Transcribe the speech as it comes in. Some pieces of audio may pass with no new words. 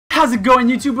How's it going,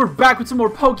 YouTube? We're back with some more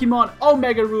Pokemon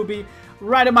Omega Ruby,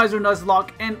 Randomizer Nuzlocke,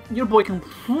 and your boy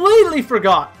completely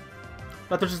forgot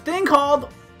that there's this thing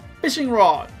called fishing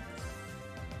rod.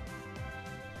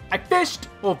 I fished.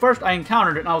 Well, first I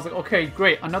encountered it and I was like, okay,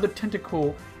 great, another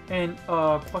tentacle in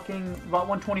fucking Route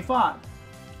 125.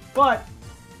 But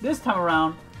this time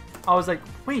around, I was like,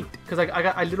 wait, because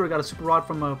I literally got a super rod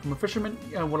from a fisherman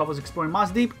while I was exploring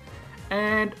Moss Deep,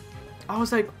 and I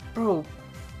was like, bro,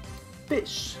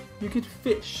 fish. You could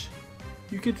fish.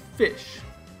 You could fish.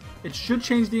 It should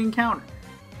change the encounter.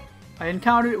 I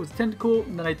encountered it with a tentacle,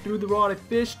 and then I threw the rod, I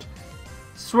fished.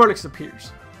 Swirlix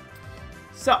appears.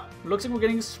 So, looks like we're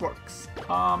getting Swirlix.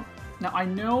 Now I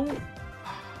know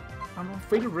I'm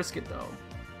afraid to risk it though.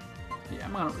 Yeah,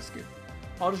 I'm gonna risk it.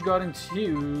 I'll just go out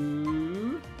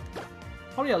into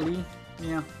probably Ali.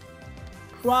 Yeah.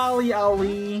 Probably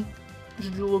Ali.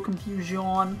 Just do a little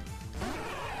confusion.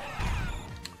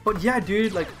 But yeah,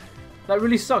 dude, like, that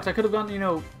really sucks. I could have gotten, you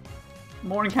know,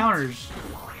 more encounters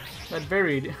that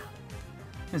varied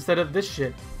instead of this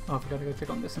shit. Oh, I forgot to go click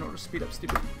on this in order to speed up,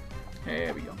 stupid.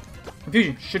 There we go.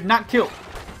 Confusion should not kill.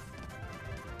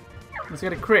 Let's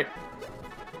get a crit.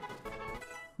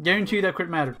 Guarantee you that crit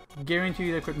mattered. Guarantee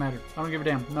you that crit mattered. I don't give a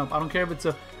damn. No, I don't care if it's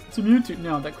a Mewtwo.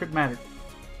 No, that crit mattered.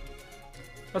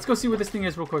 Let's go see what this thing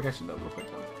is real quick. Actually, though, real quick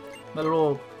though. That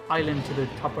little island to the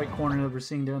top right corner that we're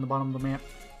seeing there on the bottom of the map.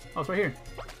 Oh, it's right here.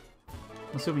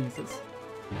 I'm assuming it's this.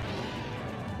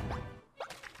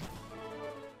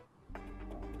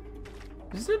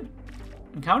 Is this an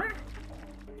encounter?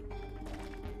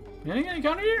 You getting an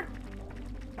encounter here?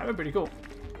 That'd be pretty cool.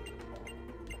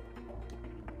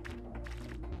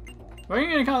 We're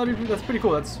getting an encounter that's pretty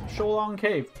cool. That's Sholong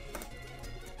Cave.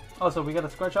 Oh, so we gotta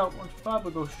scratch out 125.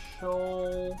 We'll go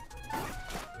Shoal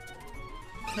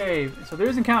Cave. So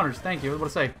there's encounters. Thank you. What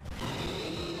to say?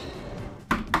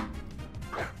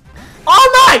 All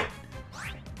night!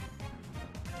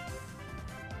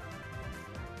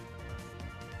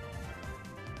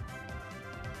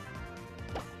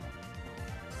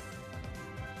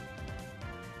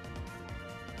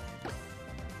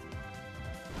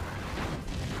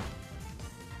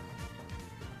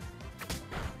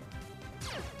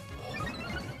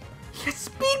 Yes,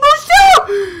 speed boost!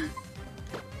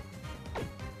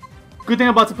 Good thing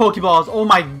about the Pokeballs. Oh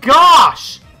my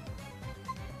gosh!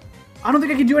 I don't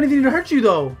think I can do anything to hurt you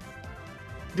though.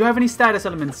 Do I have any status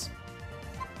elements?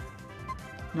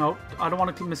 No, I don't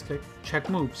want to misclick. Check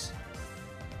moves.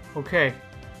 Okay.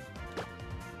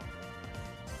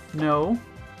 No.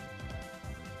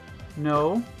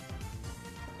 No.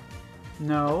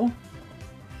 No.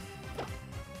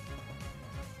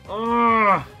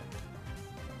 Ugh.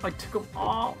 I took them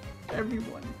all.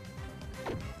 Everyone.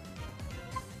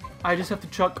 I just have to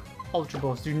chuck Ultra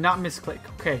Balls. Do not misclick.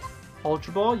 Okay.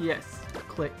 Ultra Ball, yes.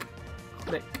 Click.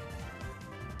 Click.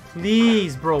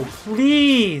 Please, bro.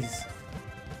 Please.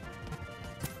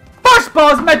 First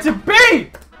ball is meant to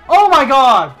be! Oh my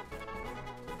god!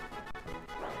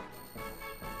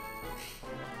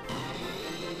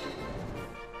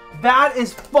 That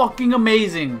is fucking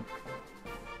amazing.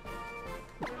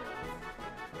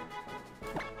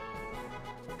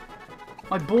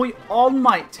 My boy All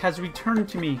Might has returned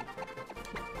to me.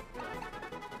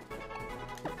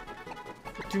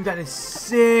 Dude, that is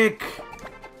sick.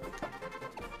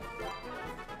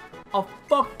 A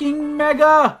fucking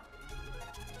mega.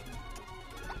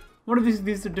 One of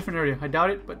these are a different area. I doubt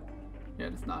it, but yeah,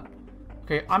 it's not.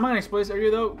 Okay, I'm not gonna explore this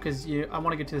area though, because yeah, I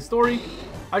want to get to the story.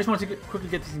 I just want to quickly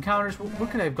get these encounters.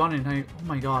 What could I have gone in? Oh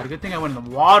my god, good thing I went in the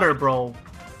water, bro.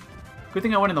 Good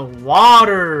thing I went in the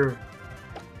water.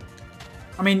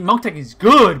 I mean, Miltank is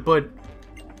good, but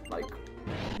like,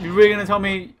 you really gonna tell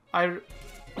me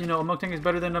you know, a Miltank is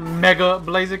better than a Mega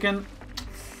Blaziken?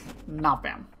 Nah,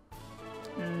 fam.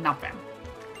 Nah, fam.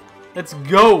 Let's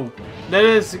go. Let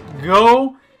us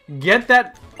go. Get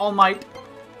that All Might.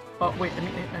 Oh, wait. I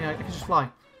mean, I can just fly.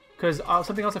 Because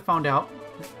something else I found out,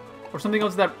 or something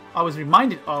else that I was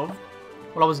reminded of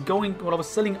while I was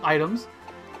selling items.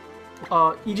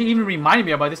 EJ even reminded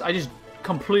me about this. I just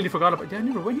completely forgot about it. Did I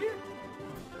never went here?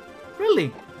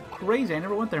 Really? Crazy. I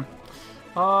never went there.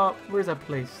 Where's that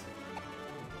place?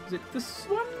 Is it this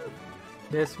one?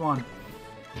 This one.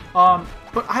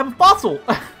 But I have a fossil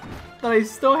that I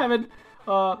still haven't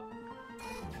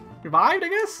revived, I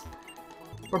guess?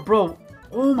 But bro,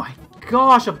 oh my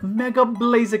gosh, a Mega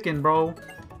Blaziken, bro.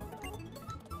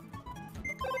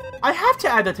 I have to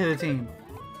add that to the team.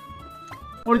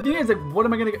 Well, the thing is, like, what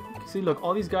am I gonna get? See, look,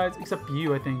 all these guys, except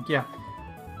you, I think, yeah.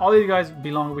 All these guys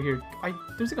belong over here.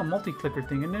 There's like a multi-clicker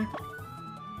thing in there.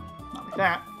 Not like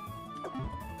that.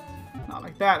 Not like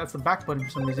like that. That's the back button for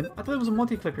some reason. I thought it was a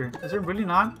multi-clicker. Is it really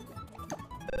not?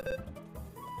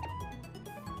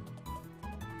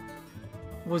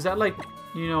 Was that like,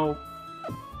 you know,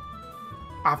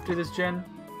 after this gen?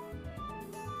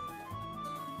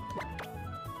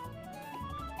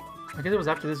 I guess it was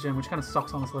after this gen, which kind of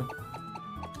sucks, honestly.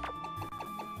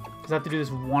 Because I have to do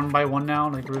this one by one now,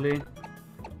 like, really?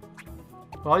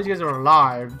 Well, all these guys are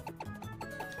alive.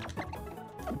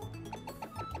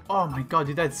 Oh my god,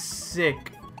 dude, that's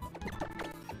sick.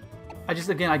 I just,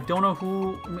 again, I don't know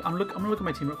who... I'm gonna look at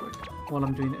my team real quick while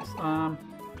I'm doing this.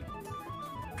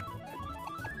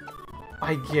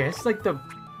 I guess, like, the...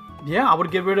 Yeah, I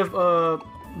would get rid of,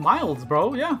 Miles,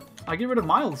 bro. Yeah, I'd get rid of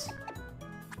Miles.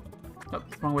 Oh,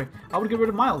 wrong way. I would get rid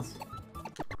of Miles.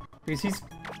 Because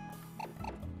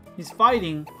he's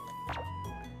fighting.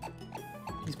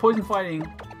 He's poison fighting.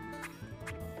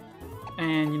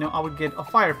 And, you know, I would get a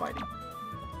fire fighting.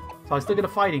 So I still get a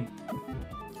fighting.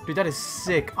 Dude, that is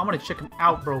sick. I'm gonna check him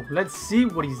out, bro. Let's see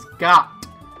what he's got.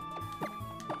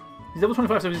 He's level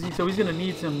 25, so he's gonna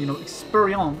need some, you know,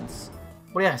 experience.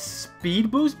 What, yeah, speed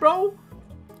boost, bro?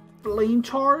 Flame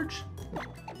charge?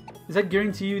 Does that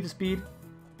guarantee you the speed?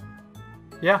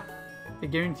 Yeah,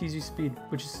 it guarantees you speed,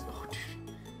 which is... Oh,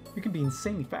 dude, you can be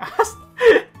insanely fast.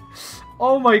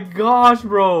 Oh my gosh,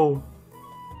 bro.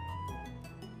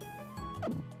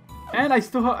 And I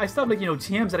still have, like, you know,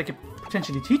 TMs that I could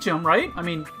potentially teach him, right? I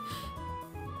mean...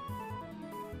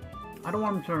 I don't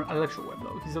want him to learn Electro Web,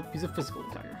 though. He's a physical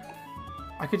attacker.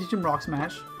 I could teach him Rock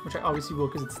Smash, which I obviously will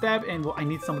because it's stab, and well, I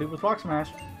need somebody with Rock Smash.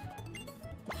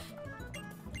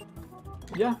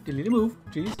 Yeah, delete a move.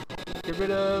 Jeez. Get rid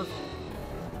of...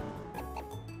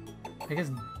 I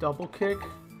guess double kick.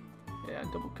 Yeah,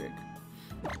 double kick.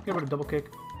 Get rid of double kick.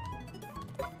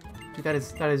 Dude, that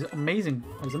is amazing.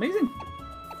 That is amazing.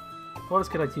 What else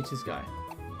could I teach this guy?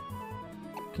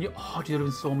 Can you? Oh, dude, that would have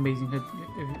been so amazing if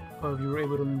you were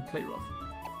able to play rough.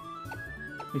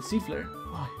 Wait, Seed Flare.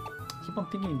 Oh, I keep on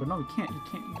thinking, but no, you can't. You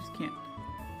can't. You just can't.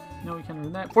 No, we can't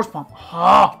learn that. Force Pump.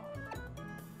 Ah!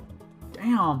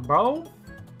 Damn, bro.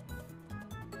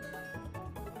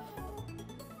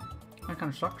 That kind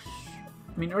of sucks.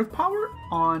 I mean, Earth Power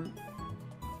on...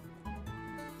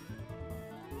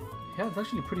 Yeah, it's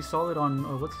actually pretty solid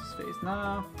on... what's his face?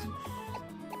 Nah.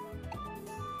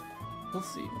 We'll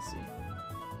see, we'll see.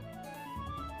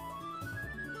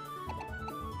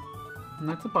 And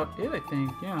that's about it, I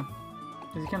think, yeah.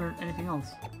 Because he can't learn anything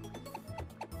else.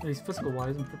 At least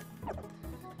physical-wise.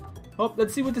 Oh,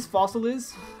 let's see what this fossil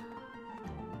is.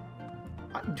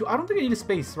 I don't think I need a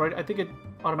space, right? I think it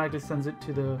automatically sends it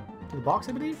to the box,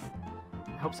 I believe.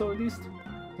 I hope so, at least.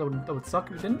 That would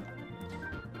suck if it didn't.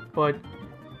 But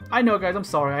I know, guys. I'm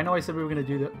sorry. I know I said we were gonna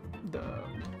do the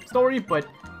story, but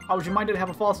I was reminded to have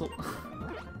a fossil.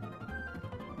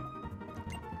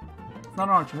 It's not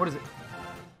an archer. What is it?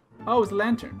 Oh, it's a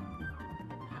lantern.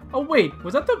 Oh wait,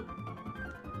 was that the?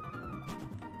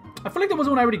 I feel like that was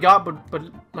one I already got,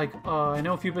 but like I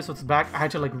know a few episodes back I had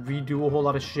to like redo a whole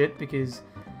lot of shit because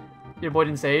your boy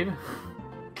didn't save.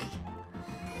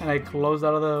 And I closed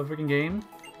out of the freaking game.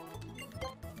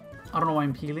 I don't know why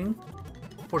I'm healing.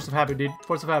 Force of habit, dude.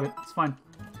 Force of habit. It's fine.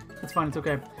 It's fine. It's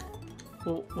okay.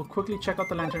 We'll quickly check out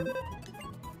the lantern.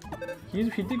 He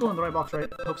did go in the right box, right?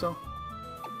 I hope so.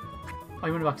 Oh,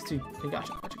 you went in the box too. Okay,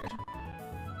 gotcha.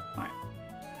 Alright.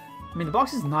 I mean, the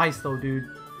box is nice though, dude.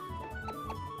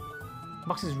 The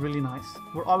box is really nice.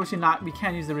 We're obviously not... We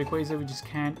can't use the Rayquaza. We just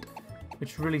can't.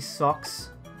 Which really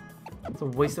sucks. It's a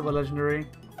waste of a legendary.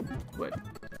 But...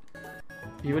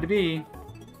 Be what it be.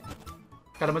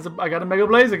 I got a Mega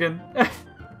Blaze again.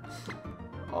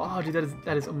 Oh, dude,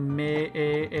 that is amazing,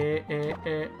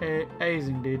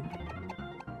 dude.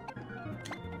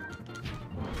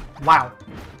 Wow.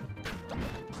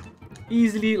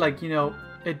 Easily, like, you know,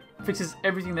 it fixes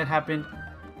everything that happened.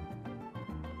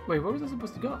 Wait, where was I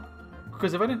supposed to go?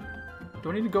 Because if I didn't...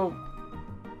 Do I need to go...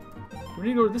 Do I need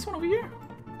to go to this one over here?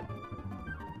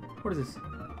 What is this?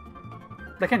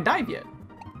 But I can't dive yet.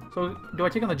 So, do I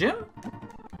take on the gym?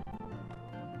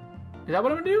 Is that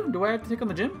what I'm gonna do? Do I have to take on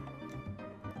the gym?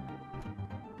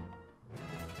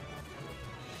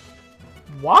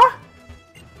 What?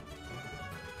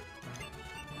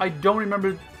 I don't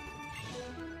remember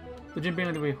the gym being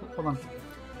in the way. Hold on.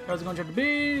 How's it going to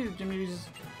be? The gym uses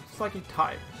psychic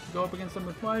type. Go up against them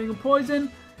with fighting and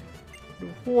poison. Do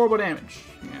horrible damage.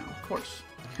 Yeah, of course.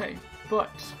 Okay,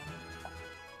 but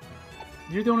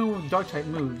you're the only one with dark type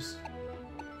moves.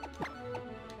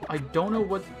 I don't know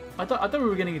what... I thought we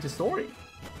were getting into story.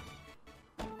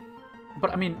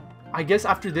 But I mean, I guess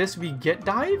after this we get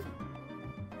dive?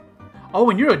 Oh,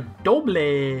 and you're a double.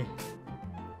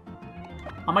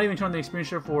 I might even turn on the experience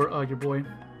share for your boy.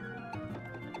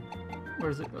 Where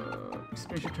is it?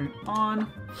 Experience share turn on.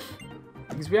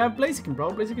 Because we have Blaziken,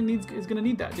 bro. Blaziken is gonna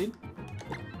need that, dude.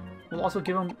 We'll also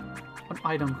give him an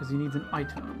item because he needs an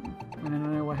item. And I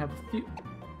know I have a few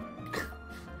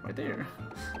right there.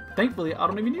 Thankfully, I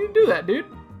don't even need to do that, dude.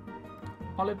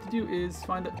 All I have to do is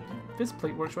find that fist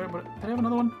plate works, right? But did I have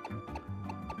another one?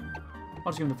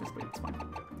 I'll just give him the fist plate. It's fine.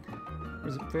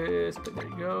 Where's the fist plate? There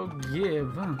you go.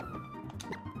 Give.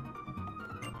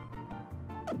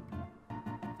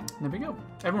 There we go.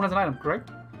 Everyone has an item,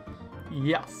 correct?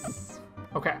 Yes.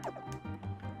 Okay.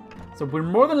 So we're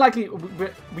more than likely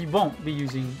we won't be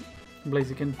using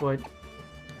Blaziken, but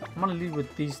I'm gonna leave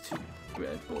with these two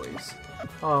bad boys.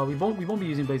 We won't be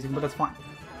using Blaziken, but that's fine.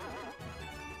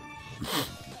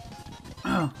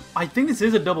 I think this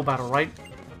is a double battle, right?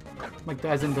 Like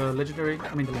as in the legendary.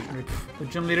 I mean the legendary, the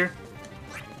gym leader.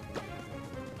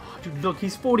 Oh, dude, look,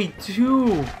 he's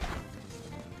 42.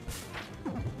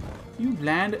 You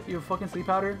land your fucking sleep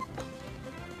powder?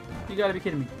 You gotta be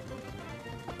kidding me.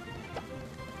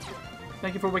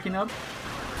 Thank you for waking up.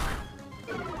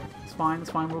 It's fine,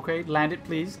 we're okay. Land it,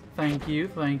 please. Thank you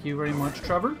very much,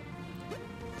 Trevor.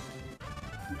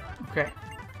 Okay.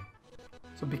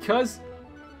 So because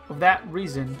of that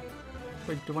reason...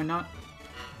 Wait, do I not...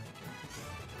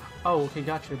 Oh, okay,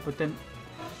 gotcha. But then...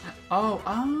 Oh,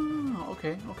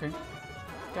 okay.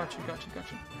 Gotcha.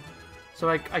 So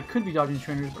I could be dodging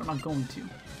trainers, but I'm not going to.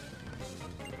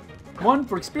 1,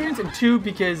 for experience, and 2,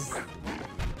 because...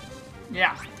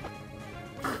 Yeah.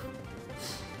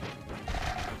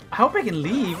 I hope I can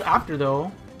leave after,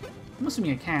 though. I'm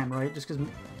assuming I can, right? Just because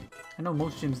I know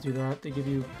most gyms do that. They give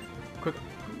you quick...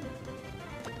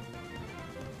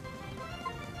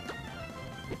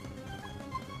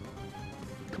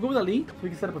 Go with Ali, so we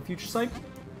can set up a future site.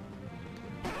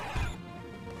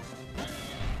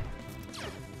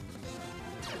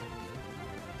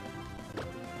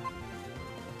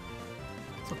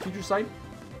 So future site.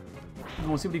 And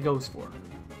we'll see what he goes for.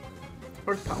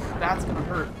 Earth power. That's gonna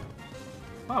hurt.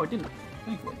 Wow, it didn't.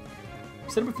 Thankfully.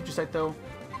 Set up a future site though.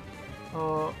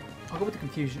 I'll go with the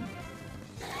confusion.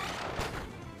 Okay,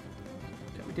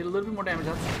 we did a little bit more damage.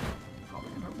 That's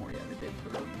probably gonna hurt more. Yeah, they did a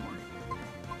little bit more.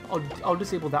 I'll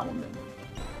disable that one then.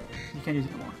 You can't use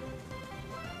it anymore.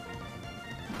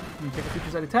 You take a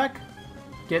future side attack.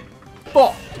 Get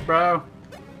fucked, bro.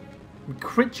 We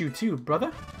crit you too,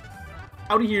 brother.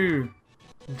 Out of here,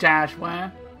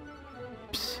 Joshua.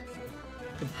 Psst.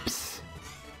 Psst.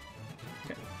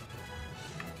 Okay.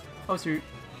 Oh, so you're...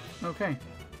 Okay.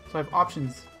 So I have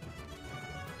options.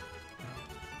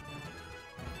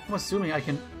 I'm assuming I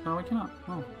can... No, I cannot.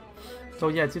 Oh. So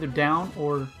yeah, it's either down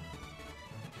or...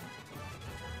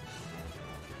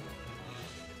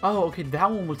 Oh, okay,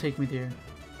 that one will take me there.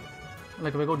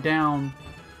 Like, if I go down...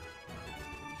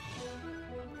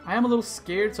 I am a little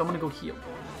scared, so I'm gonna go heal.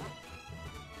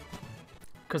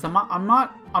 Because I'm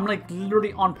like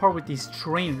literally on par with these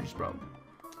trainers, bro.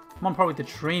 I'm on par with the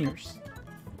trainers.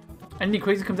 Anything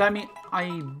crazy comes at me,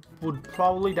 I would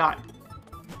probably die.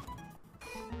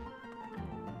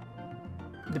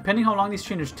 Depending how long these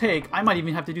trainers take, I might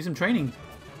even have to do some training.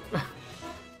 I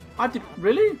have to...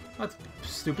 Really? That's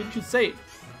stupid, you should say it.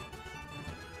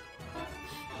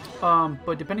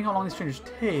 But depending how long these trainers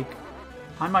take,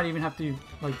 I might even have to,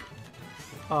 like,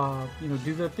 you know,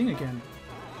 do the thing again.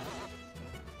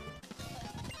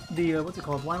 The, what's it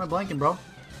called? Why am I blanking, bro?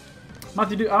 I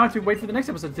have to wait for the next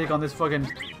episode to take on this fucking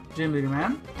gym leader,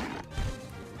 man.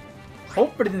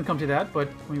 Hope it didn't come to that, but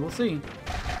we will see.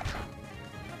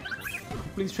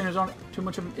 Hopefully these trainers aren't too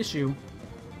much of an issue.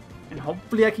 And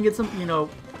hopefully I can get some, you know,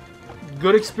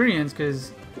 good experience,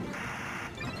 because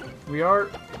we are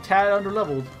tad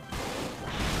under-leveled.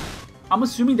 I'm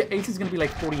assuming the ace is going to be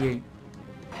like 48.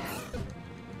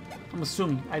 I'm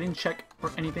assuming. I didn't check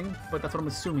or anything, but that's what I'm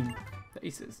assuming. The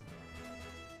ace is.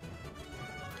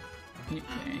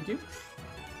 Thank you.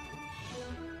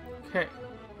 Okay.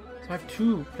 So I have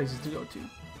 2 places to go to.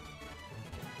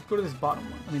 Let's go to this bottom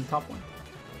one. I mean, top one.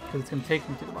 Because it's going to take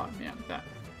me to the bottom. Yeah, that.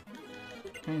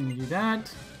 Okay, and do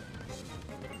that.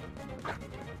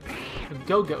 A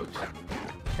go-goat.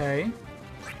 Okay.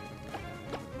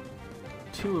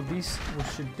 2 of these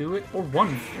should do it. Or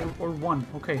 1. Or 1.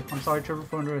 Okay. I'm sorry, Trevor,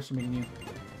 for underestimating you.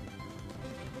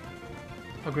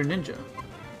 A Greninja.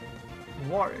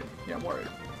 Warrior. Yeah, Warrior.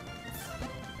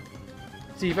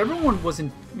 See, if everyone was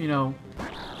in, you know,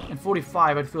 in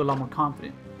 45, I'd feel a lot more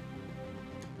confident.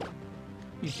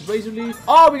 Use Razor Leaf.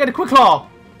 Oh, we got a Quick Claw!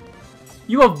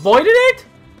 You avoided it?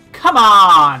 Come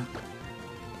on!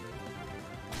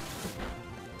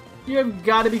 You have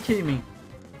got to be kidding me.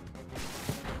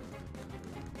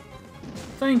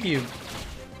 Thank you.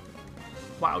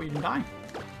 Wow, you didn't die.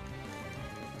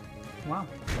 Wow.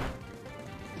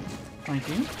 Thank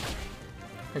you.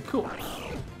 Okay, cool.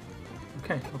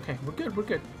 Okay, okay, we're good, we're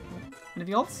good.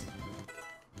 Anything else?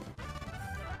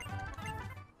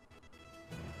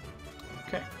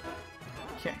 Okay.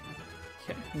 Okay.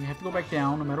 Okay. We have to go back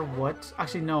down no matter what.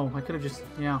 Actually, no. I could have just...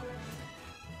 Yeah.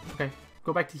 Okay.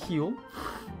 Go back to heal.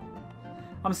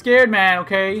 I'm scared, man,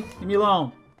 okay? Leave me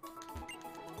alone.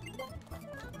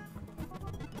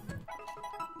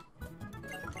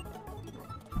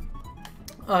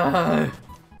 I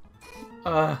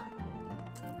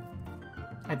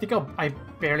think I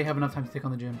barely have enough time to take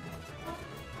on the gym.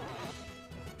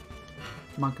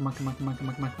 Come on, come on, come on, come on, come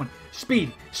on, come on, come on.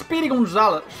 Speed! Speedy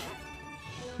Gonzalez!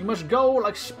 You must go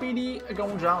like Speedy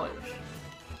Gonzalez.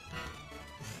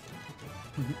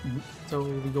 So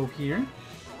we go here. And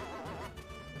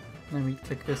then we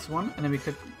click this one. And then we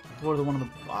click for the one on the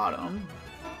bottom.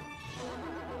 So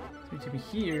we need to be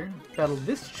here. Battle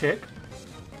this chick.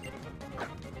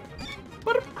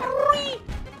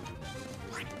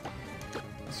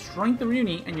 Strength of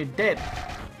Uni and you're dead.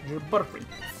 You're Butterfree.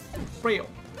 Frail.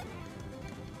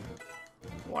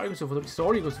 Why goes to 40?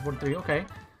 Story goes to 43. Okay.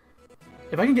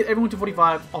 If I can get everyone to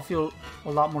 45, I'll feel a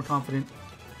lot more confident.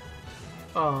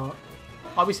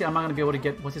 Obviously, I'm not gonna be able to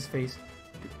get what's his face.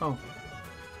 Oh.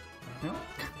 No.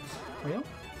 Well.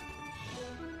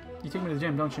 You take me to the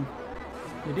gym, don't you?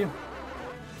 You do.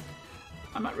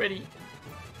 I'm not ready.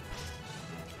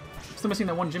 Still missing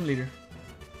that one gym leader.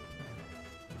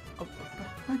 Oh,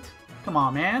 what? Come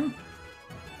on, man.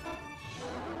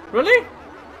 Really?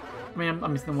 I mean,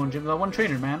 I'm missing the one gym, that one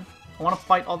trainer, man. I want to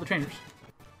fight all the trainers.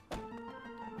 I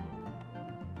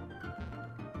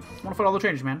want to fight all the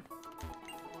trainers, man.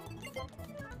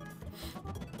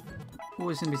 Ooh,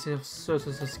 it's gonna be so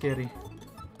scary.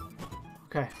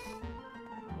 Okay.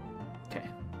 Okay.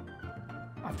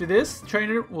 After this,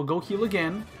 trainer will go heal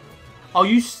again. Oh,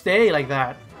 you stay like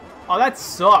that. Oh, that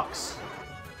sucks.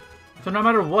 So no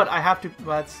matter what, I have to...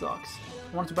 Well, that sucks.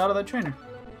 I want to battle that trainer.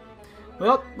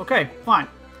 Well, okay, fine.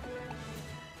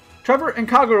 Trevor and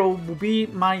Kagero will be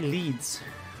my leads.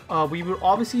 We will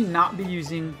obviously not be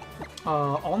using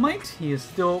All Might. He is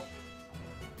still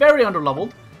very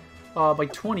underleveled. By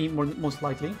 20, most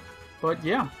likely. But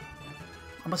yeah.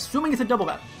 I'm assuming it's a double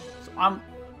battle. So I'm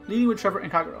leading with Trevor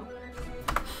and Kagero.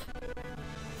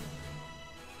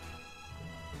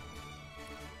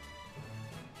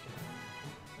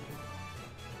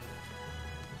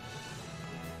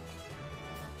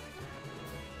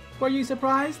 Were you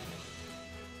surprised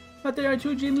that there are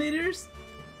two gym leaders?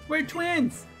 We're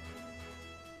twins!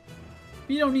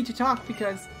 We don't need to talk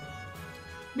because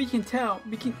we can tell.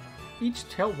 We can each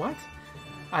tell what?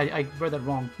 I read that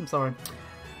wrong. I'm sorry.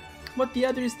 What the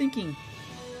other is thinking.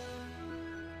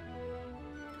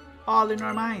 All in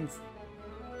our minds.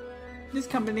 This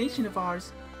combination of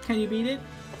ours. Can you beat it?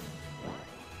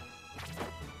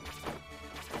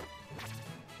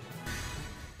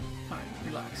 Alright,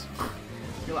 relax.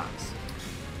 Relax.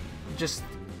 Just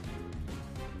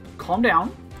calm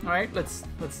down. Alright, let's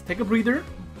take a breather.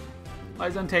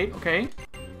 Eyes on Tate, okay.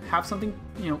 Have something,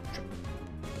 you know.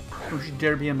 Don't you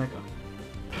dare be a Mega.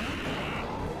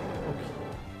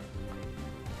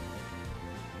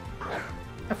 Okay.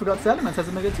 I forgot Salamence has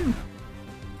a Mega too.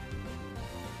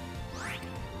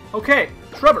 Okay,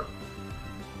 Trevor.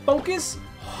 Focus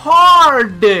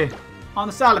hard on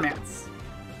the Salamence.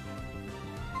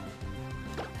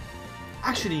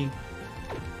 Actually,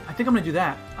 I think I'm gonna do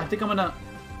that. I think I'm gonna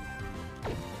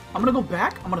go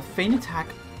back. I'm gonna feint attack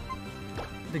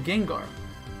the Gengar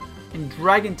and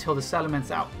Dragon Tail the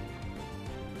Salamence out.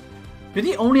 Do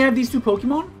they only have these two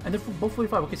Pokemon? And they're both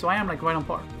 45. Okay, so I am like right on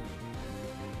par.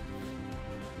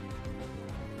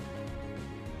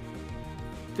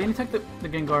 Feint attack the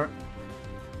Gengar.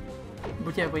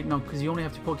 But yeah, wait, no, because you only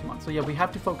have two Pokemon. So yeah, we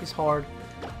have to focus hard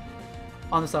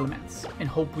on the Salamence and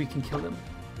hope we can kill them.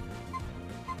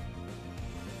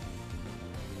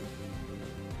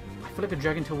 I feel like a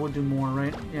Dragon Tail would do more,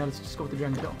 right? Yeah, let's just go with the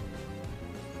Dragon Tail.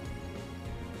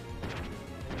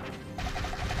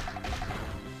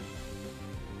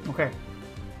 Okay.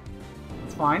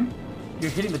 That's fine.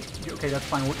 You're hitting the... Okay, that's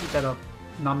fine. We'll eat that up.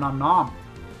 Nom nom nom.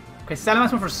 Okay,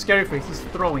 Salamence went for Scary Face. He's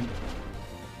throwing.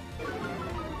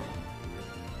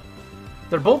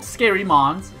 They're both scary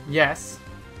mons, yes.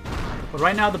 But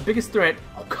right now, the biggest threat...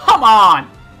 Oh, come on!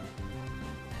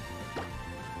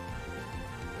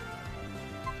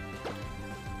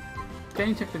 Can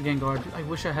you check the Gengar? I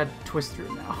wish I had Twister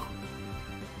now.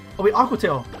 Oh, wait, Aqua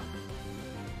Tail.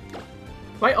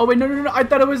 Wait, oh wait, no, I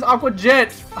thought it was Aqua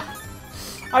Jet.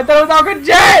 I thought it was Aqua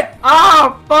Jet!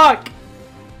 Oh, fuck!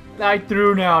 I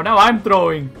threw now. Now I'm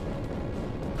throwing.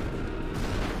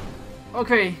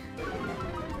 Okay.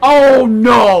 Oh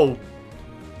no!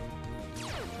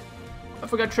 I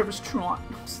forgot Trevor's Tron.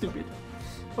 Stupid.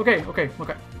 Okay, okay,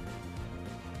 okay.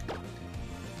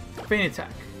 Feint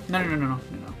attack. No, no, no, no,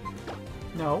 no, no,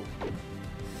 no.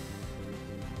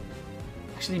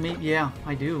 Actually, maybe, yeah,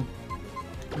 I do.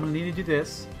 I'm gonna need to do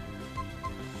this.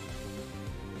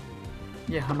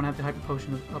 Yeah, I'm gonna have the Hyper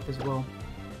Potion up as well.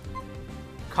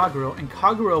 Kagero, and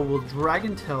Kagero will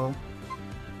Dragon Tail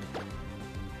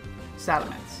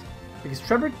Salamence. Because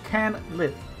Trevor can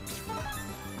live.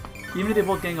 Even if they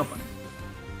both gang up on him.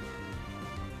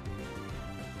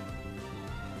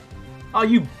 Oh,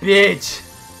 you bitch!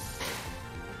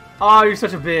 Oh, you're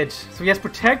such a bitch. So he has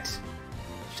Protect.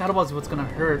 Shadow Ball is what's gonna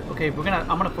hurt. Okay, I'm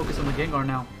gonna focus on the Gengar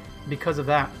now. Because of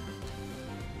that.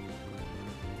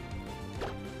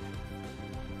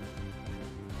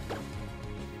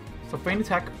 So Feint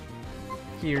attack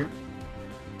here.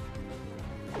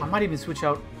 I might even switch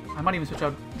out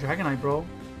Dragonite, bro.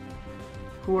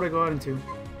 Who would I go out into?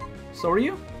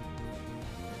 Soryu?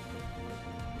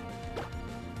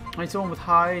 I need someone with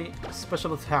high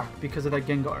special attack because of that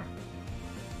Gengar.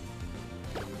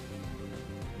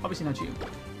 Obviously not you.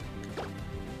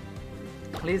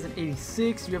 Lay's an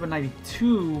 86, you have a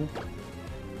 92.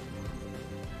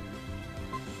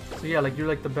 So yeah, like you're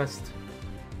like the best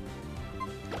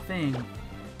thing.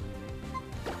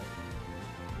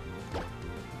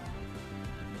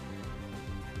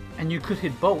 And you could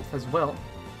hit both as well.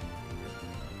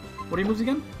 What are your moves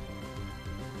again?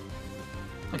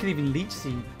 I can even Leech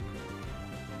Seed.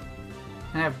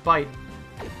 And I have Bite.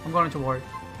 I'm going into Ward.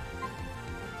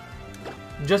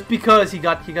 Just because he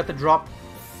got the drop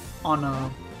on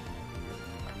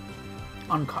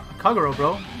Kagero,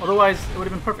 bro. Otherwise, it would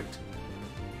have been perfect.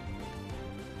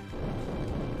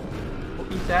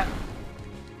 We'll eat that.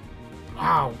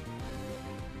 Wow.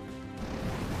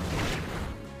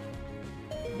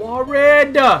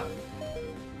 Warred!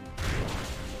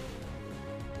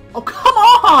 Oh, come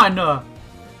on!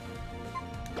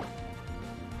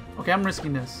 Okay, I'm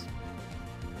risking this.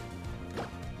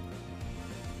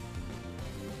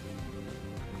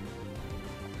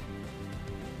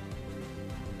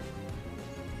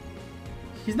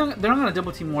 They're not gonna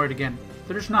double team Warred again.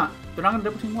 They're just not. They're not gonna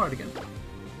double team Warred again.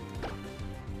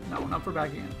 No, not for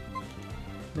back again.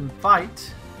 Then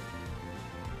fight.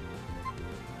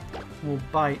 We'll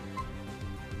bite.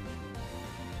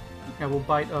 Yeah, we'll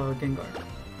bite Gengar.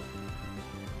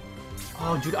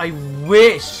 Oh, dude, I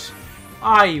wish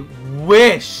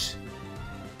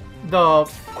the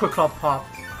Quick Claw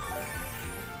popped.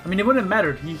 I mean, it wouldn't have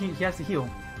mattered. He has to heal.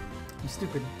 I'm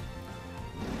stupid.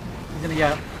 He's gonna,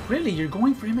 yeah. Really? You're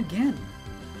going for him again?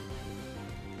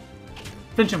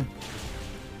 Flinch him.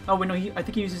 Oh, wait, no, I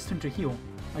think he uses his turn to heal.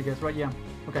 I guess, right? Yeah.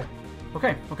 Okay.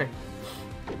 Okay, okay.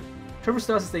 Trevor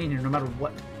still has to stay in here no matter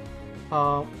what.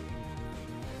 Well,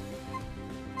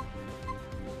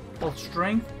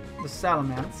 Strength the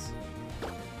Salamence.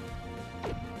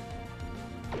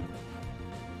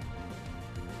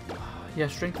 Yeah,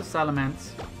 Strength the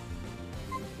Salamence.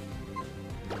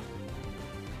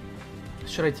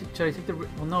 Should I take the...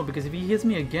 Well, no, because if he hits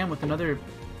me again with another...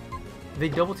 If they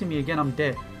double team me again, I'm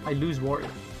dead. I lose Warrior.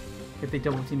 If they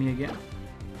double team me again.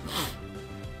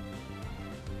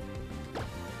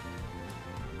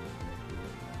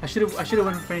 I should have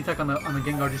went for Feint attack on the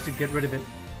Gengar just to get rid of it.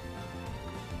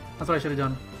 That's what I should have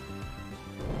done.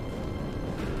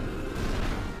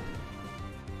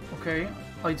 Okay.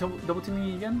 Oh, you double team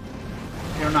me again?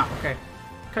 You're not. Okay.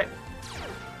 Okay.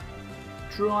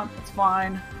 Truant, it's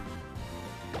fine.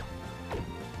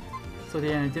 So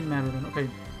yeah, it didn't matter then. Okay.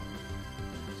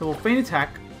 So we'll Feint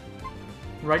attack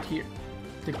right here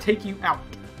to take you out.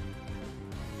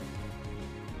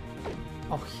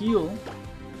 I'll heal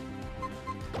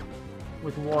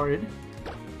with Warred.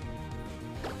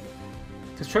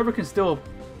 Because Trevor can still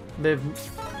live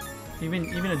even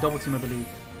a double team, I believe.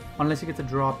 Unless he gets a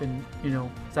drop and, you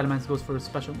know, Salamence goes for a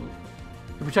special move.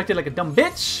 You protected like a dumb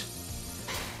bitch!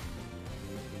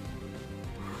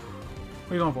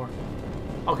 What are you going for?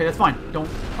 Okay, that's fine. Don't...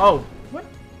 Oh! What?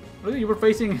 You were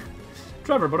facing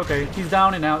Trevor, but okay. He's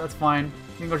down and out. That's fine.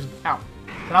 Gengar's out.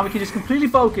 So now we can just completely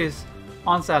focus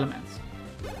on Salamence.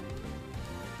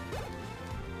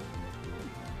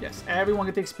 Yes, everyone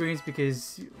get the experience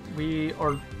because we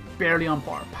are barely on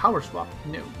par. Power swap?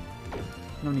 No.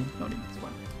 No need. No need. It's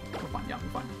fine. We're fine. Yeah, we're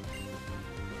fine.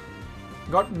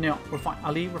 God, no. We're fine.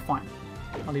 Ali, we're fine.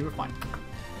 Ali, we're fine.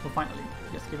 We're fine, Ali.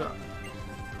 Yes, give it up.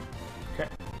 Okay.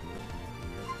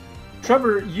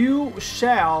 Trevor, you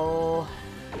shall...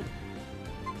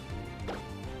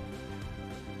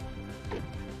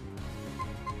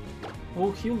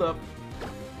 full healed up.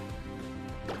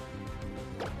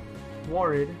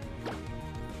 Warrid.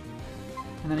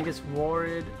 And then it gets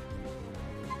Warrid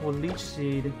or Leech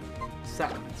Seed.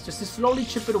 Salamence. Just to slowly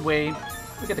chip it away.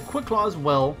 We get the Quick Claw as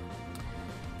well.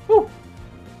 Woo!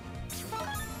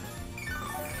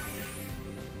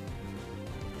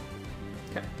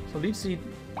 Okay, so Leech Seed,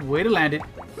 way to land it.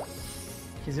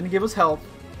 He's gonna give us health.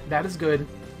 That is good.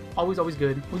 Always, always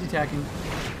good. Who's attacking?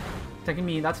 Attacking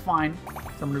me, that's fine.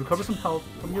 So I'm gonna recover some health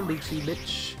from your Leech Seed,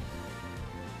 bitch.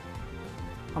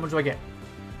 How much do I get?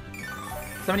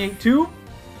 78, 2?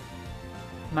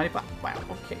 95. Wow,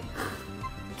 okay.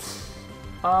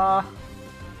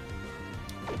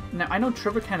 Now I know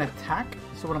Trevor can attack,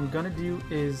 so what I'm gonna do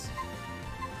is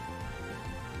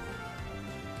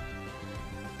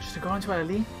just to go into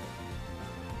Ali.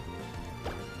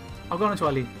 I'll go into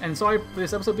Ali. And sorry for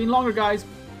this episode being longer, guys.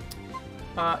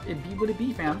 It be what it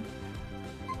be, fam.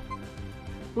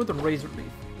 With the Razor Leaf.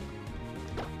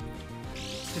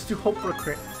 Just to hope for a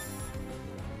crit.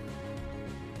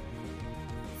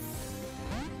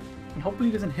 And hopefully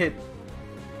he doesn't hit.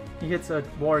 He hits a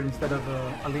ward instead of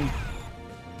Ali.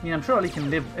 I mean, I'm sure Ali can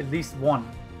live at least one.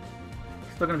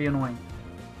 It's still gonna be annoying.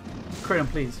 Crit him,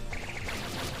 please.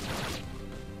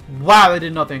 Wow, that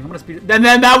did nothing. I'm gonna speed it. Then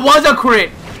that was a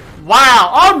crit!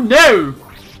 Wow! Oh no!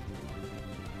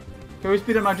 Can we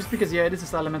speed up now? Just because, yeah, it is a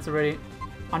Salamence already.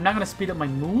 I'm not gonna speed up my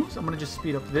moves. I'm gonna just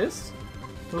speed up this.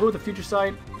 We'll go with the future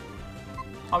side.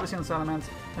 Obviously on Salamence.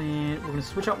 And we're gonna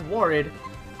switch out Warrid.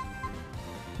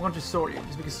 We're going to Soryu,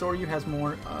 just because Soryu has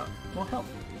more health.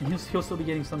 And he'll still be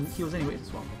getting some heals anyways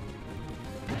as well.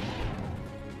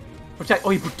 Protect. Oh,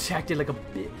 he protected like a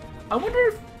bit. I wonder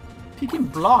if he can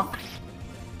block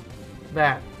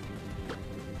that.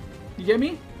 You get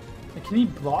me? Like, can he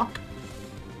block?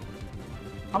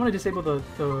 I'm gonna disable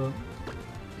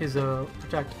his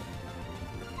protect.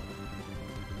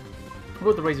 We'll go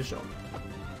with the Razor Shell.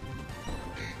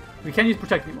 We can't use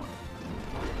protect anymore.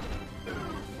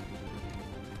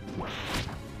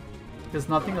 There's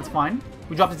nothing, that's fine.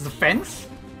 We dropped his defense.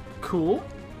 Cool.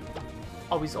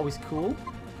 Always, always cool.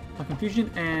 Confusion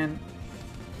and...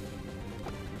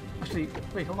 Actually,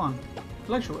 wait, hold on.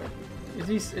 Intellectual.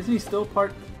 Isn't he still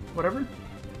part... whatever?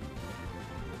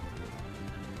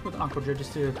 With an Aqua Jet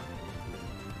just to...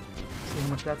 see how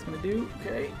much that's gonna do.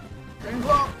 Okay. Dragon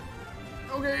Claw.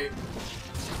 Okay.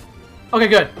 Okay,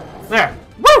 good. There.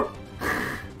 Woo!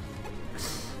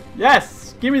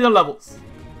 Yes! Give me the levels.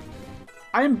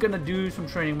 I am gonna do some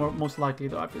training most likely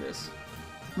though after this.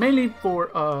 Mainly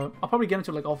for, I'll probably get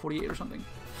into like all 48 or something.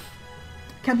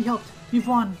 Can't be helped. You've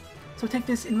won. So take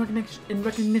this in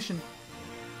recognition.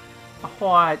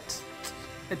 What?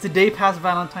 It's a day past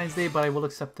Valentine's Day, but I will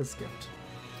accept this gift.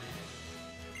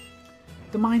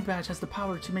 The Mind Badge has the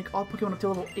power to make all Pokemon up to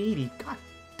level 80. God.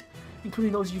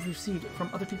 Including those you've received from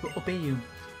other people obey you.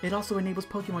 It also enables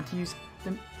Pokemon to use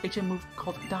the HM move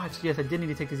called Dive. So yes, I did need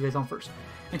to take these guys on first.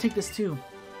 And take this too.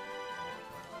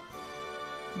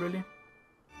 Really?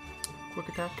 Quick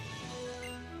attack?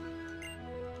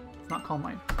 It's not Calm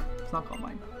Mind. It's not Calm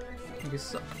Mind. You guys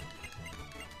suck.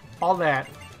 All that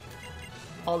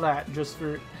just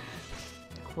for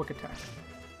quick attack.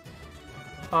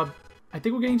 I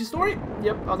think we're getting to story?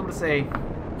 Yep, I was going to say.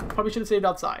 Probably should have saved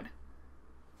outside.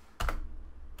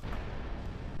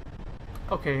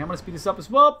 Okay, I'm gonna speed this up as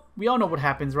well. We all know what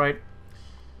happens, right?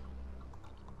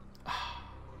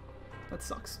 That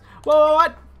sucks. Whoa,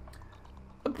 what?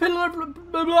 A pillar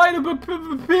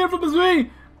appeared from his way.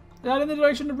 Not in the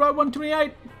direction of Route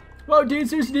 128. Whoa, dude,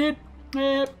 seriously, dude.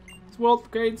 This world,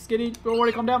 okay, it's getting. Don't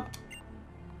worry, calm down.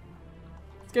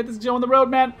 Let's get this Joe on the road,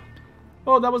 man.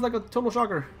 Oh, that was like a total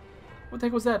shocker. What the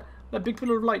heck was that? That big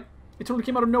pillar of light. It totally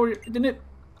came out of nowhere, didn't it?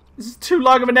 This is too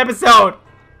long of an episode.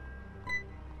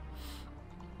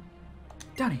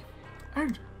 Danny, I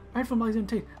heard from Liza and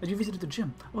Tate that you visited the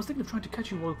gym. I was thinking of trying to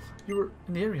catch you while you were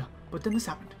in the area, but then this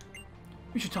happened.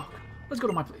 We should talk. Let's go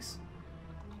to my place.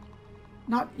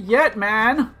 Not yet,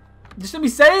 man. Just let me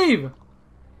save.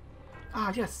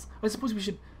 Ah, yes. I suppose we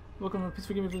should welcome. Please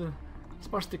forgive me for the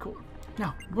sparse decor.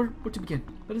 Now, where to begin?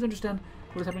 Let us understand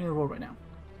what is happening in the world right now.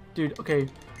 Dude, okay.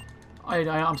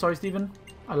 I'm sorry, Steven.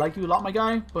 I like you a lot, my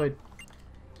guy, but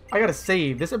I gotta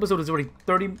save. This episode is already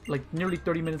nearly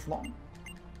 30 minutes long.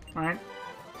 Alright.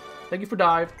 Thank you for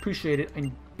dive. Appreciate it. I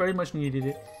very much needed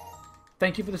it.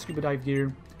 Thank you for the scuba dive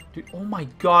gear. Dude, oh my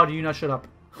god, do you not shut up.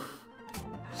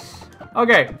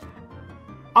 Okay.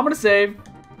 I'm gonna save.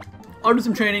 I'll do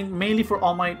some training, mainly for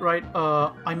All Might, right?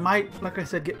 I might, like I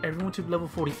said, get everyone to level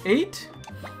 48.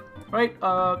 Right?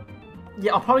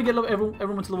 Yeah, I'll probably get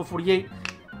everyone to level 48.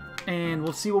 And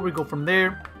we'll see where we go from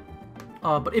there.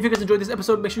 But if you guys enjoyed this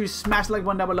episode, make sure you smash the like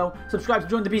button down below. Subscribe to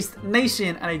join the Beast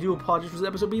Nation. And I do apologize for this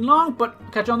episode being long, but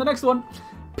I'll catch you on the next one.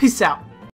 Peace out.